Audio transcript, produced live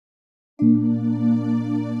I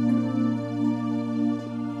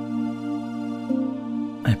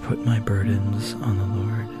put my burdens on the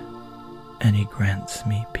Lord, and he grants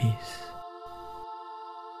me peace.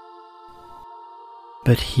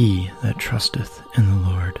 But he that trusteth in the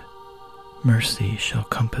Lord, mercy shall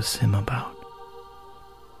compass him about.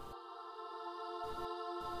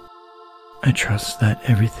 I trust that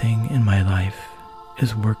everything in my life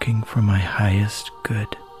is working for my highest good,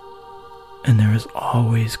 and there is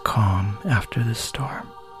always calm after the storm.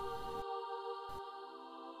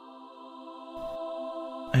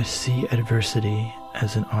 I see adversity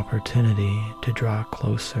as an opportunity to draw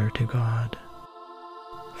closer to God,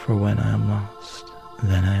 for when I am lost,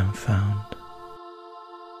 then I am found.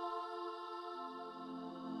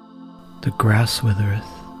 The grass withereth,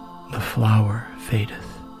 the flower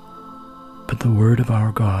fadeth, but the word of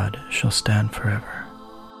our God shall stand forever.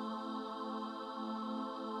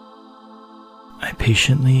 I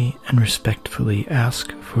patiently and respectfully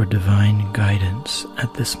ask for divine guidance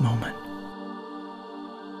at this moment.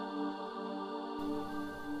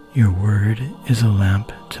 Your word is a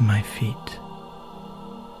lamp to my feet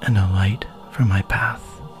and a light for my path.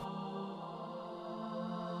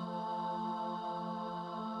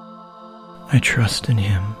 I trust in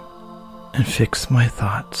him and fix my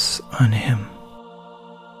thoughts on him.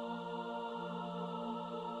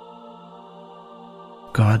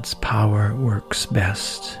 God's power works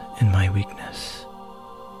best in my weakness.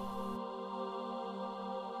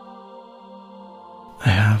 I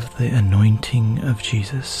have the anointing of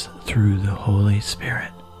Jesus through the Holy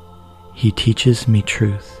Spirit. He teaches me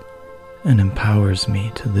truth and empowers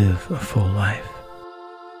me to live a full life.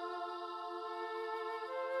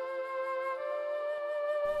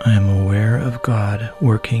 I am aware of God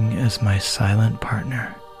working as my silent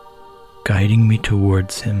partner, guiding me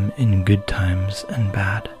towards him in good times and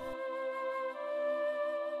bad.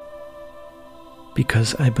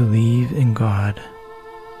 Because I believe in God,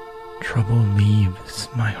 trouble leaves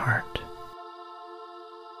my heart.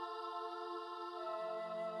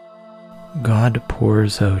 God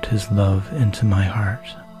pours out his love into my heart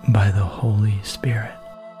by the Holy Spirit.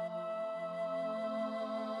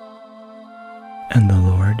 And the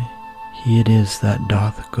Lord, he it is that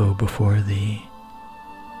doth go before thee.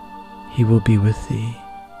 He will be with thee,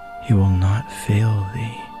 he will not fail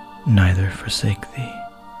thee, neither forsake thee.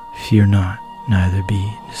 Fear not, neither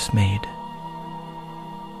be dismayed.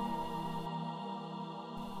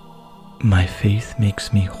 My faith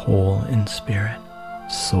makes me whole in spirit,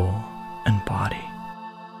 soul, and body.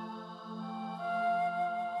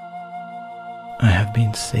 I have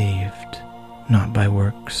been saved, not by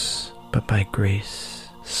works, but by grace,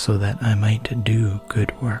 so that I might do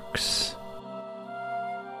good works.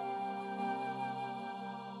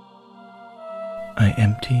 I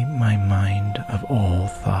empty my mind of all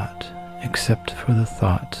thought, except for the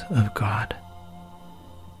thought of God.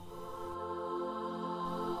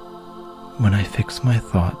 When I fix my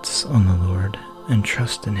thoughts on the Lord and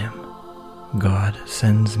trust in him, God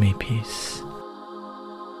sends me peace.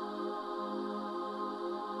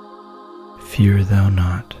 Fear thou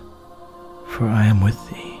not, for I am with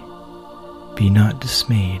thee. Be not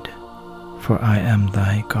dismayed, for I am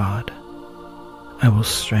thy God. I will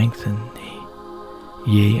strengthen thee.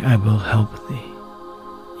 Yea, I will help thee.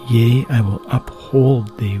 Yea, I will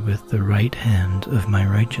uphold thee with the right hand of my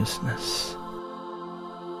righteousness.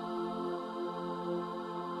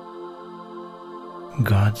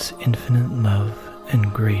 God's infinite love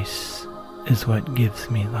and grace is what gives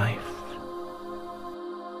me life.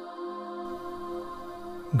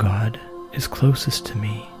 God is closest to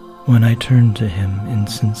me when I turn to him in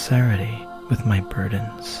sincerity with my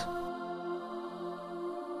burdens.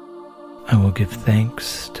 I will give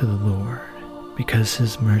thanks to the Lord because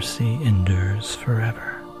his mercy endures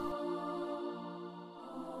forever.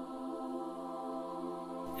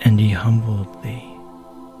 And he humbled thee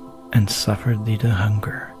and suffered thee to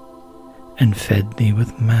hunger, and fed thee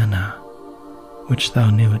with manna, which thou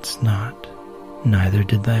knewest not, neither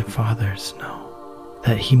did thy fathers know,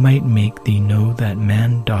 that he might make thee know that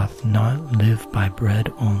man doth not live by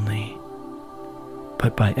bread only,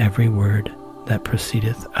 but by every word that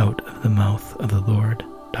proceedeth out of the mouth of the Lord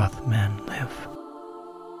doth man live.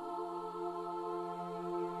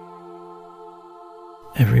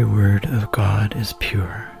 Every word of God is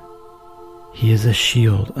pure. He is a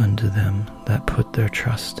shield unto them that put their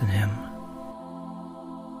trust in him.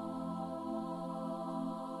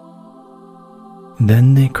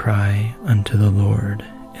 Then they cry unto the Lord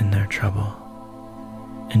in their trouble,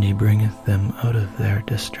 and he bringeth them out of their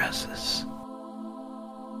distresses.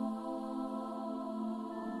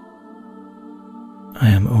 I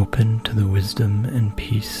am open open to the wisdom and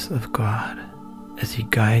peace of God as He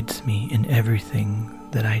guides me in everything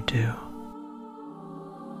that I do.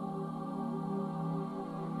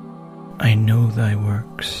 I know thy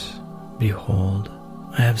works. Behold,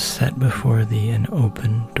 I have set before thee an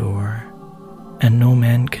open door, and no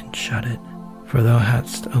man can shut it, for thou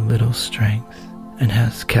hadst a little strength, and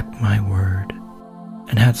hast kept my word,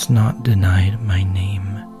 and hadst not denied my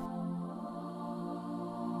name.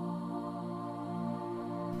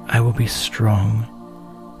 I will be strong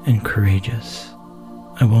and courageous.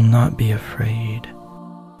 I will not be afraid.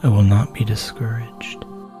 I will not be discouraged,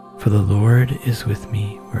 for the Lord is with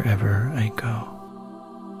me wherever I go.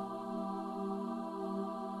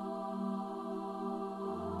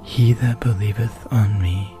 He that believeth on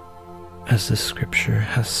me, as the Scripture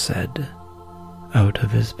hath said, out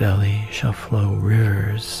of his belly shall flow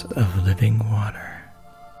rivers of living water.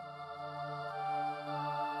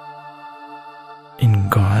 In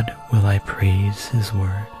God will I praise His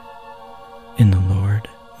word. In the Lord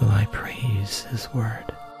will I praise His word.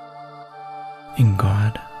 In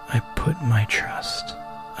God I put my trust.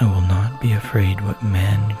 I will not be afraid what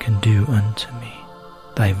man can do unto me.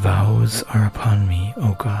 Thy vows are upon me,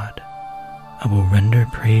 O God. I will render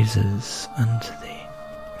praises unto thee,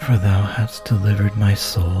 for thou hast delivered my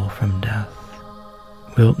soul from death.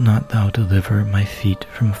 Wilt not thou deliver my feet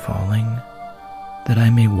from falling, that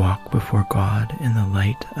I may walk before God in the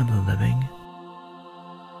light of the living?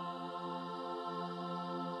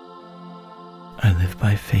 I live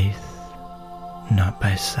by faith, not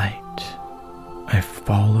by sight. I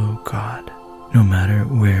follow God, no matter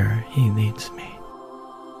where He leads me.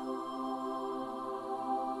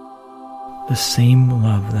 The same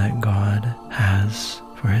love that God has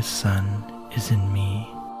for His Son is in me.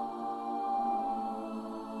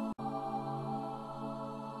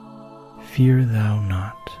 Fear thou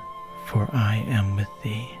not, for I am with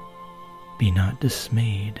thee. Be not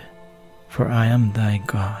dismayed, for I am thy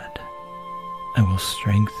God. I will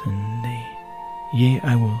strengthen thee. Yea,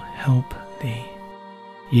 I will help thee.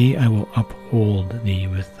 Yea, I will uphold thee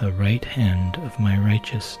with the right hand of my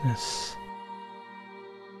righteousness.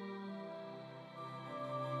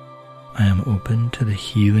 I am open to the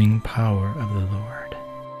healing power of the Lord.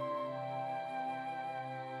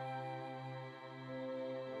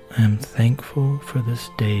 I am thankful for this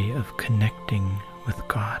day of connecting with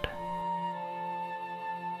God.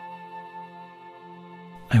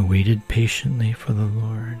 I waited patiently for the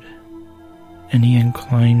Lord, and He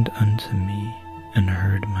inclined unto me and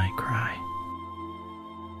heard my cry.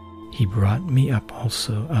 He brought me up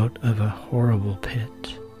also out of a horrible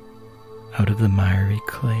pit, out of the miry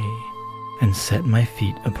clay, and set my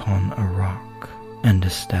feet upon a rock, and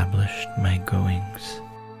established my goings.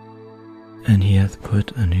 And He hath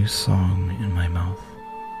put a new song in my mouth,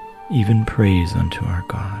 even praise unto our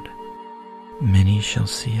God. Many shall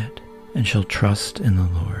see it, and shall trust in the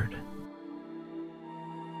Lord.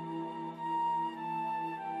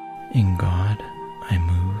 In God I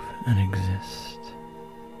move and exist.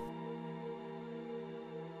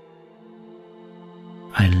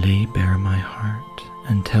 I lay bare my heart,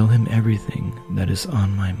 and tell Him everything that is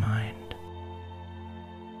on my mind.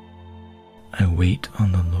 I wait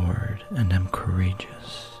on the Lord and am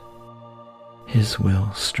courageous. His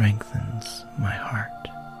will strengthens my heart.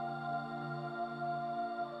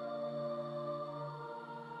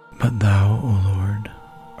 But thou, O Lord,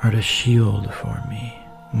 art a shield for me,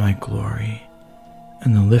 my glory,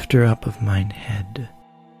 and the lifter up of mine head.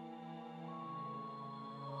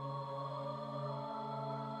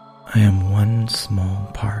 I am one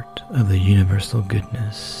small part of the universal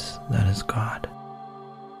goodness that is God.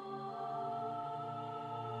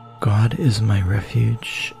 God is my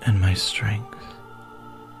refuge and my strength,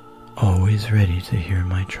 always ready to hear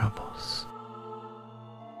my troubles.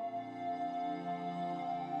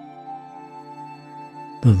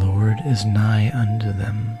 The Lord is nigh unto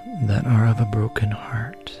them that are of a broken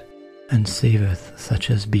heart, and saveth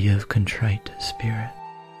such as be of contrite spirit.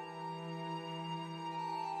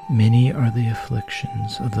 Many are the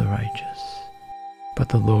afflictions of the righteous, but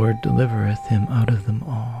the Lord delivereth him out of them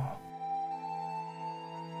all.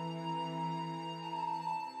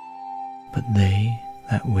 But they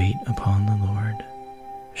that wait upon the Lord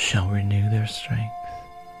shall renew their strength.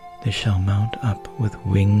 They shall mount up with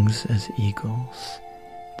wings as eagles.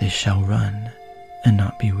 They shall run and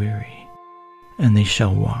not be weary, and they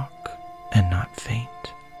shall walk and not faint.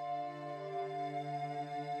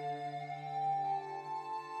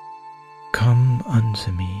 Come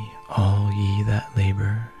unto me, all ye that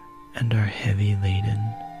labor and are heavy laden,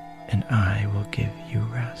 and I will give you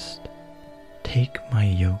rest. Take my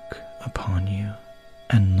yoke upon you,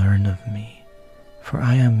 and learn of me, For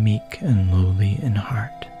I am meek and lowly in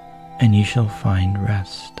heart, and ye shall find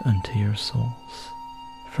rest unto your souls.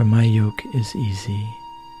 For my yoke is easy,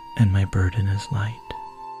 and my burden is light.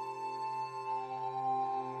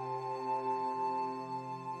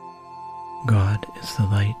 God is the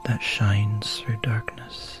light that shines through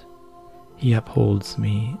darkness. He upholds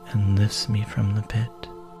me and lifts me from the pit.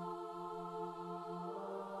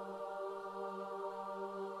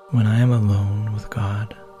 When I am alone with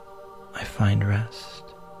God, I find rest.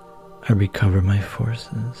 I recover my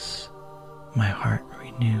forces. My heart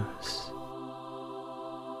renews.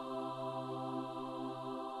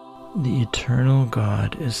 The eternal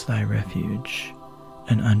God is thy refuge,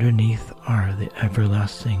 and underneath are the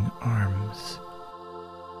everlasting arms.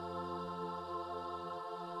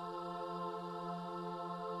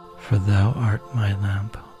 For thou art my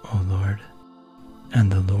lamp, O Lord,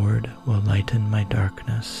 and the Lord will lighten my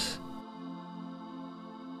darkness.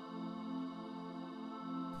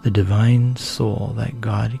 The divine soul that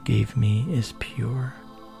God gave me is pure.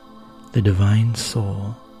 The divine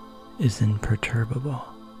soul is imperturbable.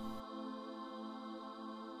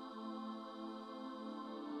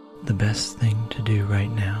 The best thing to do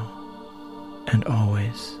right now, and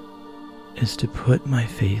always, is to put my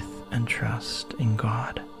faith and trust in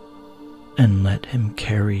God and let Him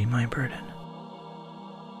carry my burden.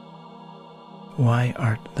 Why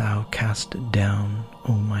art thou cast down,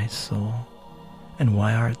 O my soul, and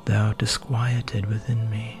why art thou disquieted within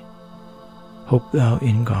me? Hope thou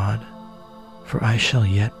in God, for I shall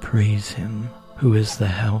yet praise Him, who is the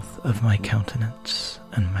health of my countenance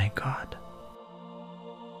and my God.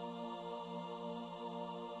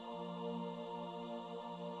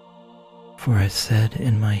 For I said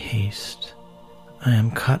in my haste, I am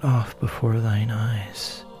cut off before thine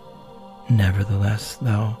eyes. Nevertheless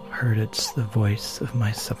thou heardest the voice of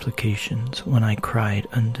my supplications when I cried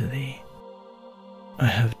unto thee. I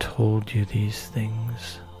have told you these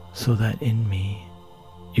things, so that in me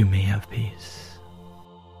you may have peace.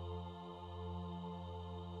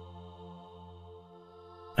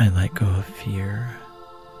 I let go of fear.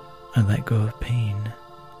 I let go of pain.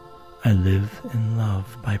 I live in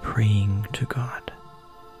love by praying to God,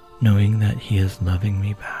 knowing that He is loving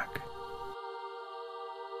me back.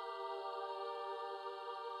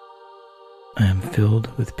 I am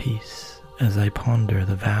filled with peace as I ponder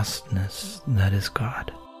the vastness that is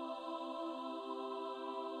God.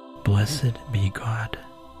 Blessed be God,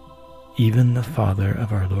 even the Father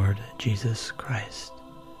of our Lord Jesus Christ,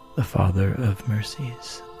 the Father of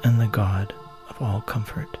mercies and the God of all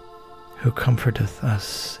comfort, who comforteth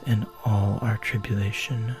us in all our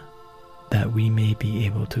tribulation, that we may be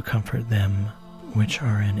able to comfort them which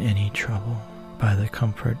are in any trouble, by the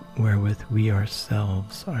comfort wherewith we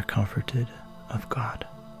ourselves are comforted of God.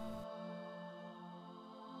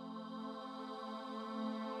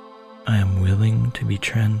 I am willing to be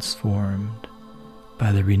transformed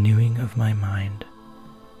by the renewing of my mind,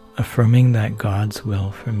 affirming that God's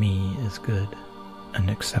will for me is good and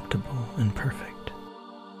acceptable and perfect.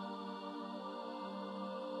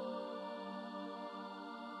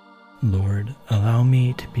 Lord, allow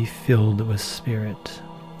me to be filled with Spirit,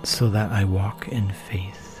 so that I walk in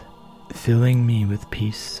faith, filling me with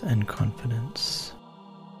peace and confidence.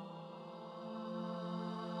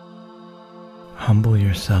 Humble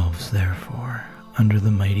yourselves, therefore, under the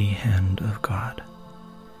mighty hand of God,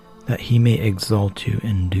 that He may exalt you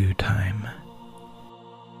in due time.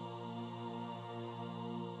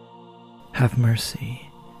 Have mercy,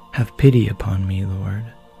 have pity upon me, Lord,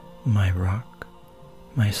 my rock,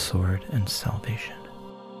 my sword and salvation.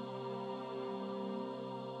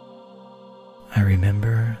 I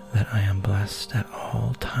remember that I am blessed at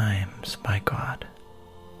all times by God.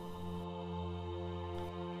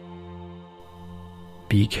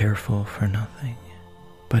 Be careful for nothing,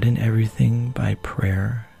 but in everything by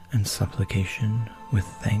prayer and supplication with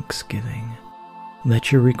thanksgiving,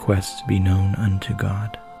 let your requests be known unto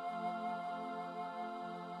God.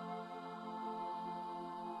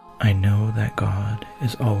 I know that God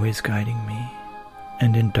is always guiding me,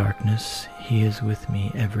 and in darkness He is with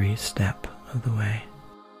me every step of the way.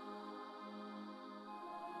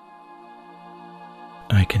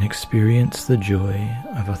 I can experience the joy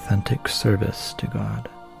of authentic service to God.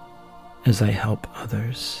 As I help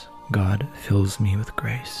others, God fills me with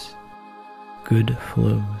grace. Good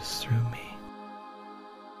flows through me.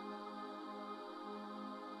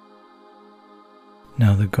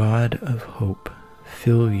 Now the God of hope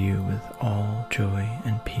fill you with all joy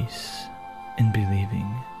and peace in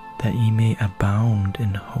believing, that ye may abound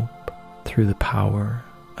in hope through the power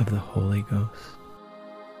of the Holy Ghost.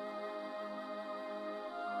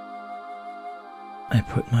 I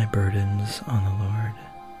put my burdens on the Lord,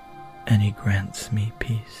 and he grants me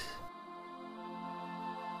peace.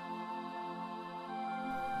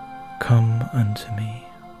 Come unto me,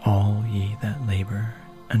 all ye that labor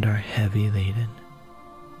and are heavy laden,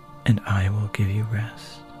 and I will give you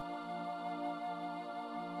rest.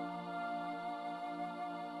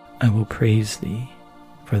 I will praise thee,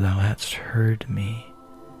 for thou hast heard me,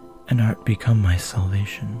 and art become my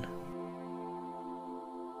salvation.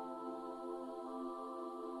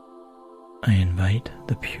 I invite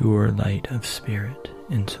the pure light of spirit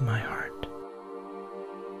into my heart.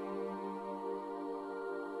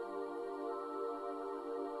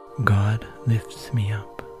 God lifts me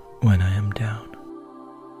up when I am down.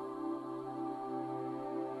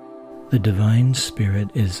 The divine spirit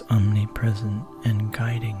is omnipresent and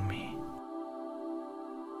guiding me.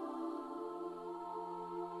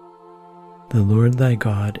 The Lord thy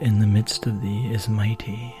God in the midst of thee is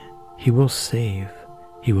mighty. He will save.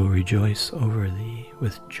 He will rejoice over thee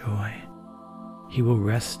with joy. He will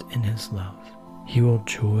rest in his love. He will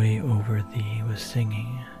joy over thee with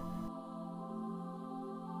singing.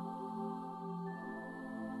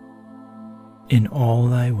 In all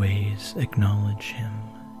thy ways acknowledge him,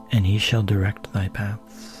 and he shall direct thy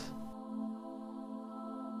paths.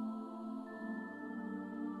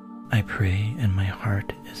 I pray, and my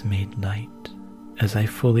heart is made light, as I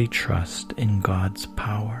fully trust in God's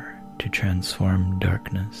power to transform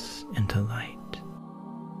darkness into light.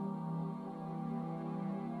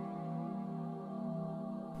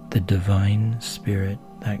 The divine spirit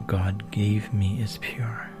that God gave me is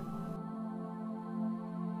pure.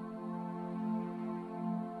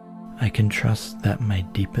 I can trust that my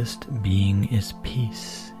deepest being is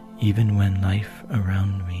peace, even when life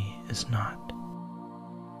around me is not.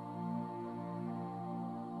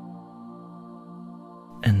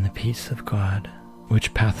 And the peace of God,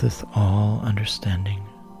 which passeth all understanding,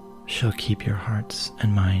 shall keep your hearts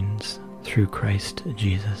and minds through Christ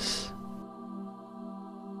Jesus.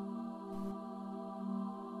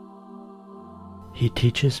 He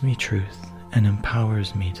teaches me truth and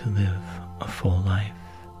empowers me to live a full life.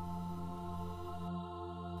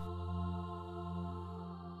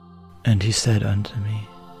 And he said unto me,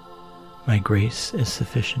 My grace is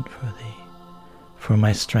sufficient for thee, for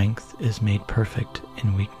my strength is made perfect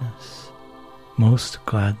in weakness. Most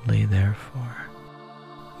gladly, therefore,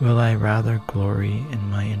 will I rather glory in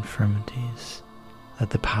my infirmities, that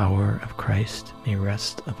the power of Christ may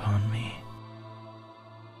rest upon me.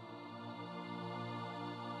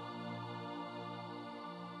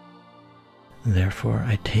 Therefore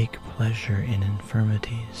I take pleasure in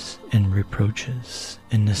infirmities, in reproaches,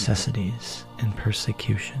 in necessities, in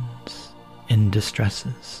persecutions, in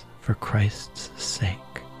distresses, for Christ's sake.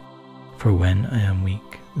 For when I am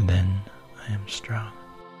weak, then I am strong.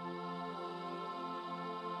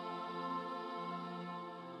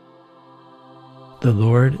 The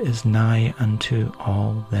Lord is nigh unto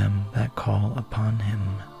all them that call upon him,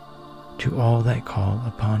 to all that call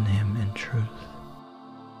upon him in truth.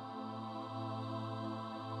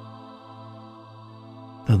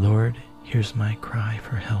 The Lord hears my cry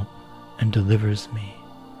for help and delivers me.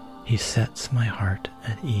 He sets my heart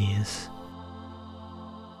at ease.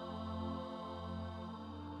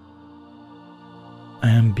 I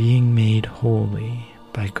am being made holy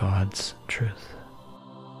by God's truth.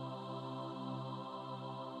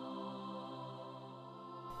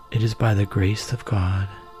 It is by the grace of God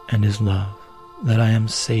and his love that I am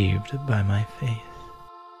saved by my faith.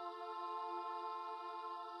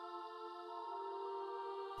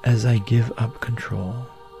 As I give up control,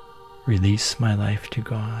 release my life to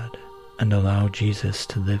God, and allow Jesus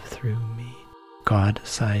to live through me,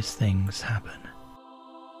 God-sized things happen.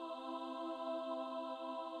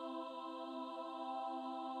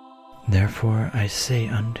 Therefore I say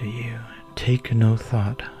unto you, take no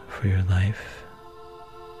thought for your life,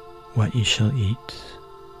 what ye shall eat,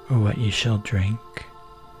 or what ye shall drink,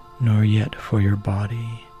 nor yet for your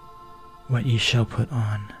body, what ye shall put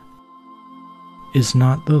on. Is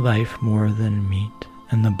not the life more than meat,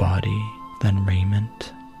 and the body than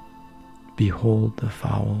raiment? Behold the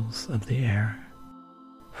fowls of the air,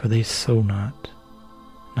 for they sow not,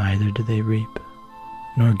 neither do they reap,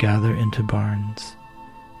 nor gather into barns,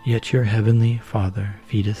 yet your heavenly Father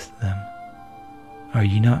feedeth them. Are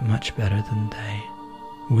ye not much better than they?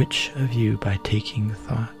 Which of you by taking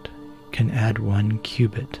thought can add 1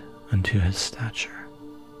 cubit unto his stature?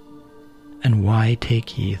 And why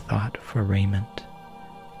take ye thought for raiment?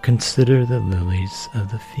 Consider the lilies of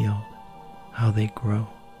the field, how they grow.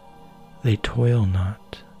 They toil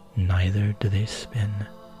not, neither do they spin.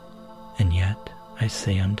 And yet I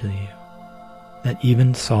say unto you, that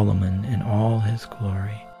even Solomon in all his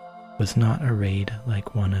glory was not arrayed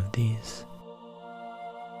like one of these.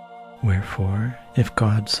 Wherefore, if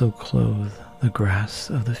God so clothe the grass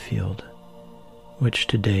of the field, which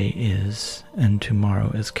today is and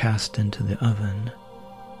tomorrow is cast into the oven,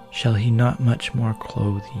 shall he not much more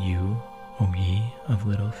clothe you, O ye of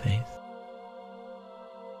little faith?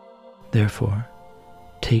 Therefore,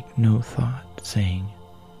 take no thought, saying,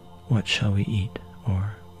 What shall we eat,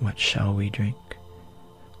 or what shall we drink,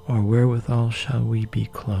 or wherewithal shall we be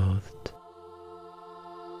clothed?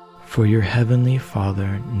 For your heavenly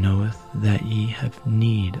Father knoweth that ye have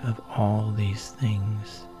need of all these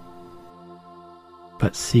things.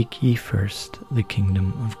 But seek ye first the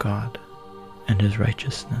kingdom of God and his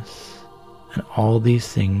righteousness, and all these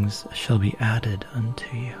things shall be added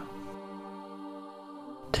unto you.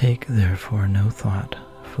 Take therefore no thought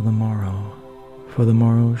for the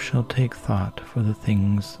morrow shall take thought for the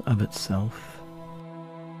things of itself.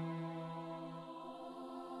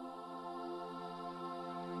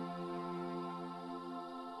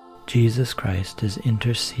 Jesus Christ is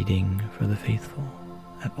interceding for the faithful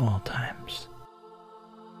at all times.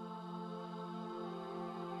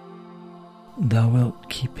 Thou wilt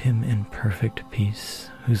keep him in perfect peace,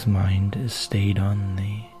 whose mind is stayed on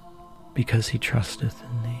thee, because he trusteth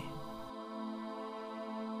in thee.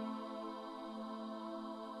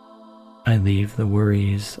 I leave the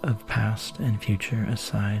worries of past and future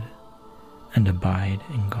aside, and abide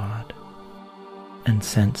in God, and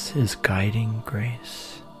sense his guiding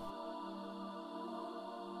grace.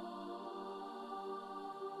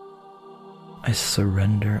 I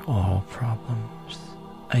surrender all problems.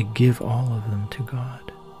 I give all of them to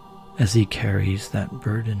God, as he carries that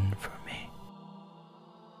burden for me.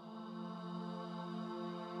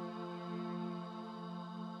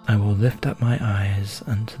 I will lift up my eyes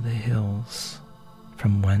unto the hills,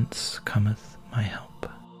 from whence cometh my help.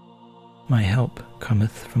 My help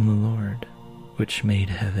cometh from the Lord, which made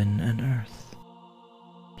heaven and earth.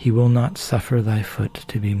 He will not suffer thy foot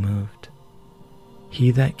to be moved.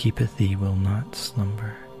 He that keepeth thee will not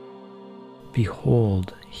slumber.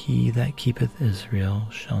 Behold, he that keepeth Israel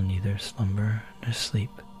shall neither slumber nor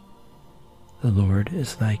sleep. The Lord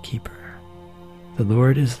is thy keeper. The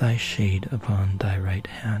Lord is thy shade upon thy right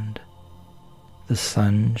hand. The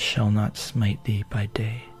sun shall not smite thee by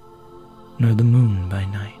day, nor the moon by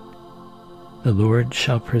night. The Lord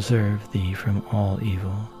shall preserve thee from all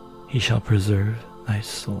evil. He shall preserve thy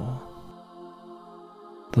soul.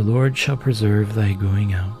 The Lord shall preserve thy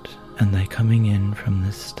going out and thy coming in from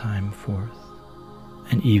this time forth,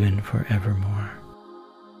 and even forevermore.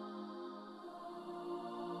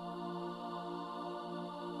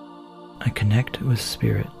 I connect with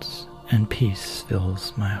spirits, and peace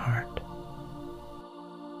fills my heart.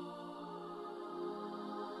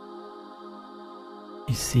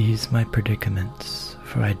 He sees my predicaments,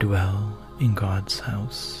 for I dwell in God's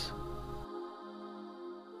house.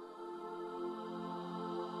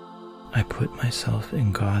 I put myself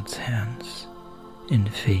in God's hands, in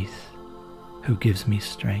faith, who gives me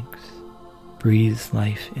strength, breathes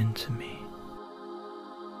life into me.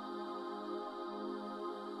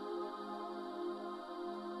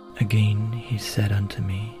 Again he said unto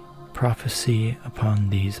me, Prophesy upon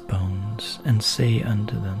these bones, and say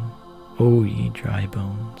unto them, O ye dry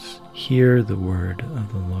bones, hear the word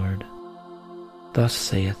of the Lord. Thus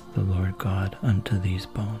saith the Lord God unto these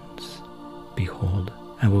bones, Behold,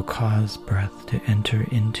 I will cause breath to enter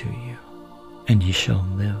into you, and ye shall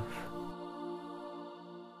live.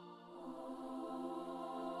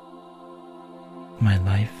 My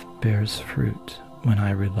life bears fruit when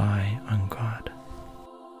I rely on God.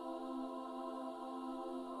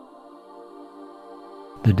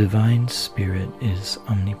 The Divine Spirit is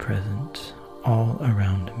omnipresent, all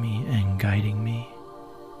around me and guiding me,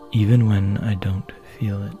 even when I don't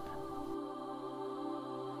feel it.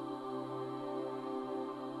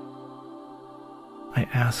 I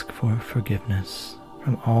ask for forgiveness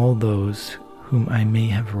from all those whom I may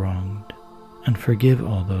have wronged, and forgive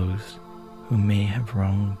all those who may have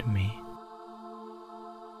wronged me.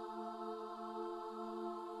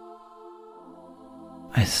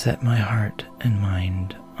 I set my heart and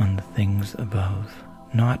mind on the things above,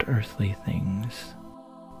 not earthly things.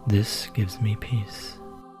 This gives me peace.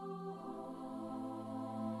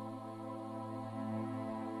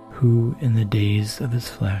 Who in the days of his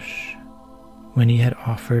flesh, when he had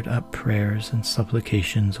offered up prayers and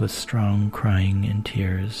supplications with strong crying and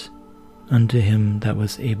tears unto him that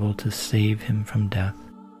was able to save him from death,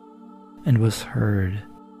 and was heard,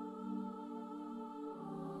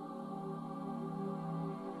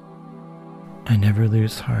 I never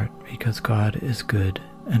lose heart because God is good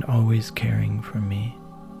and always caring for me,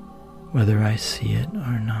 whether I see it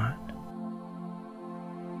or not.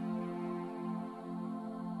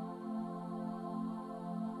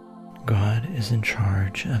 God is in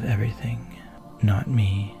charge of everything, not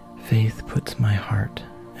me. Faith puts my heart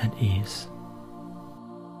at ease.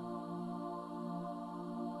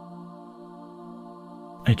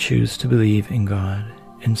 I choose to believe in God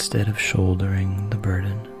instead of shouldering the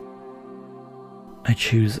burden. I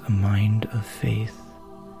choose a mind of faith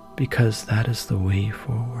because that is the way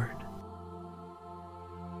forward.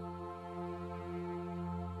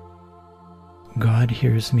 God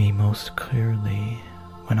hears me most clearly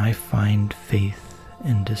when I find faith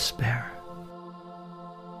in despair.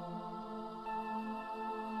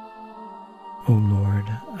 O Lord,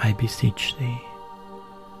 I beseech thee,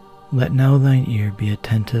 let now thine ear be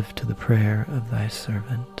attentive to the prayer of thy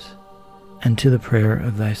servant, and to the prayer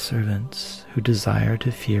of thy servants who desire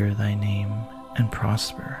to fear thy name and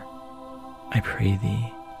prosper. I pray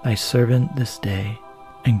thee, thy servant this day,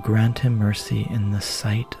 and grant him mercy in the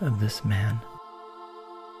sight of this man.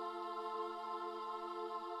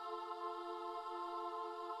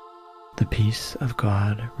 The peace of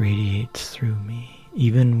God radiates through me,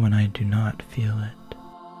 even when I do not feel it.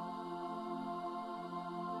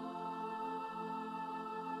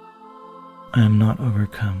 I am not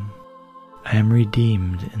overcome. I am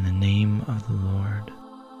redeemed in the name of the Lord.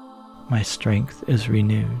 My strength is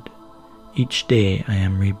renewed. Each day I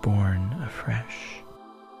am reborn afresh.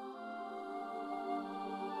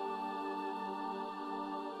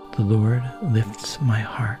 The Lord lifts my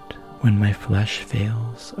heart when my flesh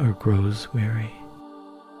fails or grows weary.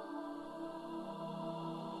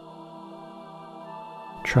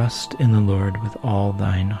 Trust in the Lord with all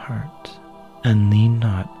thine heart, and lean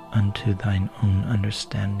not unto thine own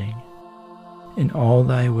understanding. In all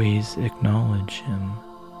thy ways acknowledge him,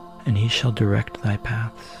 and he shall direct thy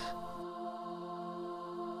paths.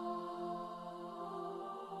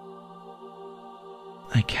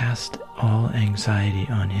 I cast all anxiety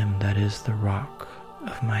on him that is the rock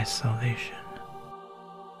of my salvation.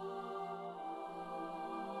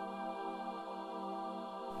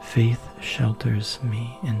 Faith shelters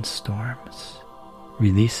me in storms,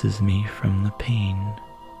 releases me from the pain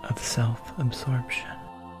of self-absorption.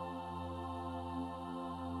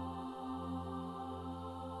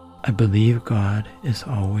 I believe God is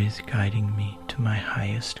always guiding me to my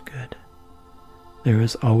highest good. There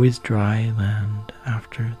is always dry land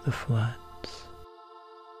after the floods.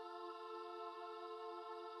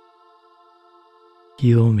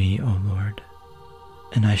 Heal me, O Lord,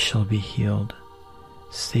 and I shall be healed.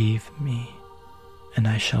 Save me, and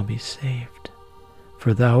I shall be saved,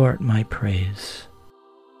 for thou art my praise.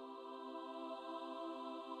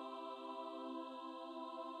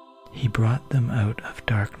 He brought them out of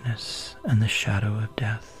darkness and the shadow of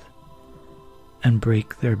death, and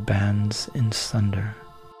brake their bands in sunder.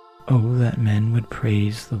 Oh, that men would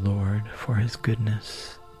praise the Lord for his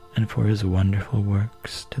goodness, and for his wonderful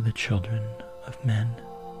works to the children of men.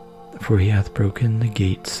 For he hath broken the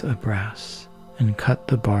gates of brass, and cut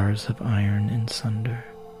the bars of iron in sunder.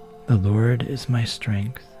 The Lord is my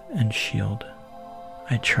strength and shield.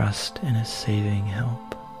 I trust in his saving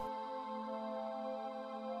help.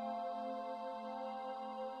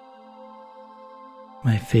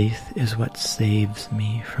 My faith is what saves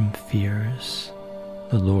me from fears.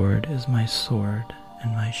 The Lord is my sword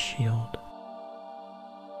and my shield.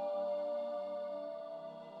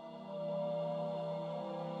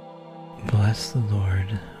 Bless the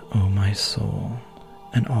Lord, O my soul,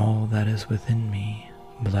 and all that is within me.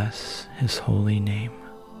 Bless his holy name.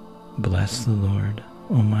 Bless the Lord,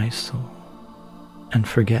 O my soul, and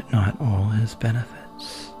forget not all his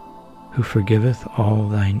benefits, who forgiveth all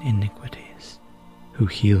thine iniquities, who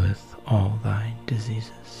healeth all thy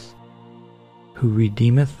diseases, who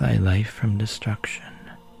redeemeth thy life from destruction,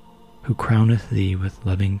 who crowneth thee with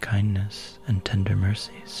loving kindness and tender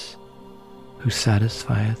mercies, who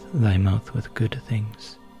satisfieth thy mouth with good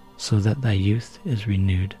things, so that thy youth is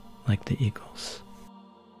renewed like the eagles.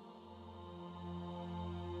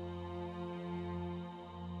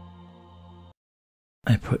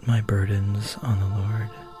 I put my burdens on the Lord,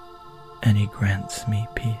 and he grants me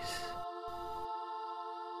peace.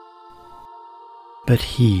 But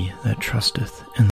he that trusteth in